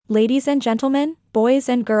Ladies and gentlemen, boys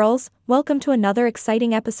and girls, welcome to another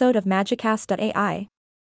exciting episode of Magicast.ai.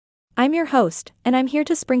 I'm your host, and I'm here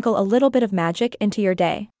to sprinkle a little bit of magic into your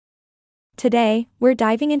day. Today, we're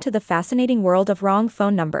diving into the fascinating world of wrong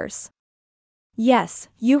phone numbers. Yes,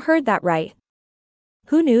 you heard that right.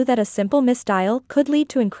 Who knew that a simple misdial could lead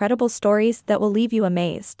to incredible stories that will leave you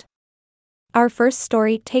amazed? Our first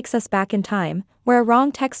story takes us back in time, where a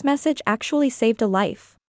wrong text message actually saved a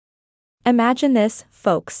life. Imagine this,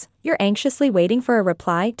 folks. You're anxiously waiting for a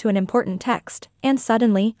reply to an important text, and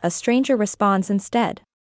suddenly, a stranger responds instead.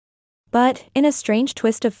 But, in a strange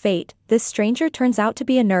twist of fate, this stranger turns out to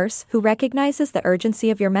be a nurse who recognizes the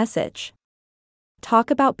urgency of your message.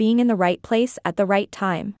 Talk about being in the right place at the right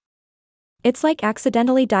time. It's like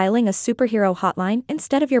accidentally dialing a superhero hotline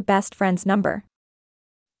instead of your best friend's number.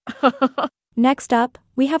 Next up,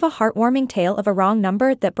 we have a heartwarming tale of a wrong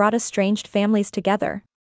number that brought estranged families together.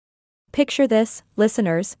 Picture this,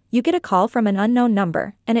 listeners, you get a call from an unknown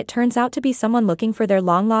number, and it turns out to be someone looking for their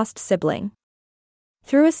long-lost sibling.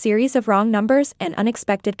 Through a series of wrong numbers and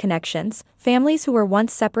unexpected connections, families who were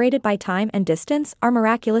once separated by time and distance are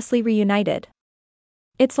miraculously reunited.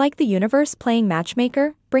 It's like the universe playing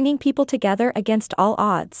matchmaker, bringing people together against all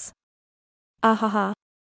odds. Ahaha.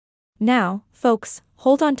 Now, folks,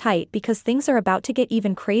 hold on tight because things are about to get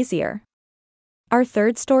even crazier. Our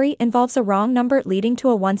third story involves a wrong number leading to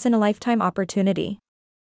a once-in-a-lifetime opportunity.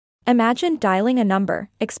 Imagine dialing a number,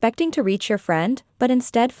 expecting to reach your friend, but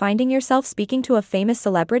instead finding yourself speaking to a famous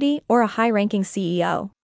celebrity or a high-ranking CEO.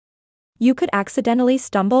 You could accidentally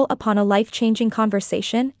stumble upon a life-changing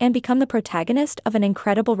conversation and become the protagonist of an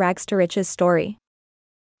incredible rags-to-riches story.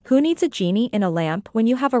 Who needs a genie in a lamp when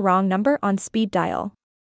you have a wrong number on speed dial?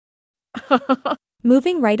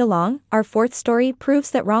 Moving right along, our fourth story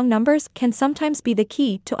proves that wrong numbers can sometimes be the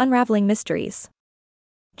key to unraveling mysteries.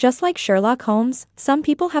 Just like Sherlock Holmes, some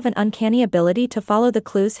people have an uncanny ability to follow the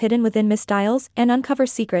clues hidden within misdials and uncover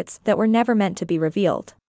secrets that were never meant to be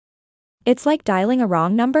revealed. It's like dialing a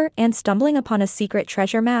wrong number and stumbling upon a secret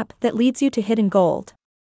treasure map that leads you to hidden gold.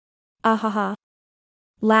 Ahaha.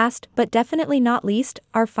 Last, but definitely not least,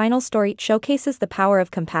 our final story showcases the power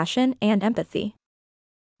of compassion and empathy.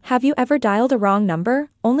 Have you ever dialed a wrong number,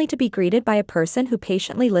 only to be greeted by a person who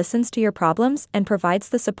patiently listens to your problems and provides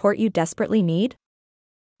the support you desperately need?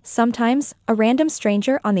 Sometimes, a random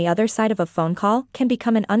stranger on the other side of a phone call can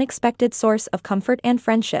become an unexpected source of comfort and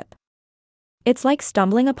friendship. It's like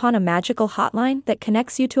stumbling upon a magical hotline that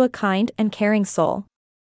connects you to a kind and caring soul.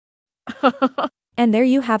 And there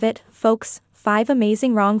you have it, folks, 5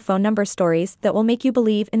 amazing wrong phone number stories that will make you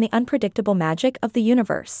believe in the unpredictable magic of the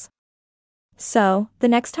universe. So, the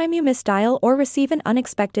next time you misdial or receive an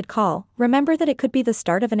unexpected call, remember that it could be the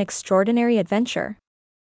start of an extraordinary adventure.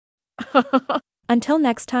 Until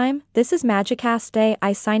next time, this is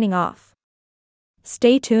Magicast.ai signing off.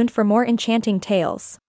 Stay tuned for more enchanting tales.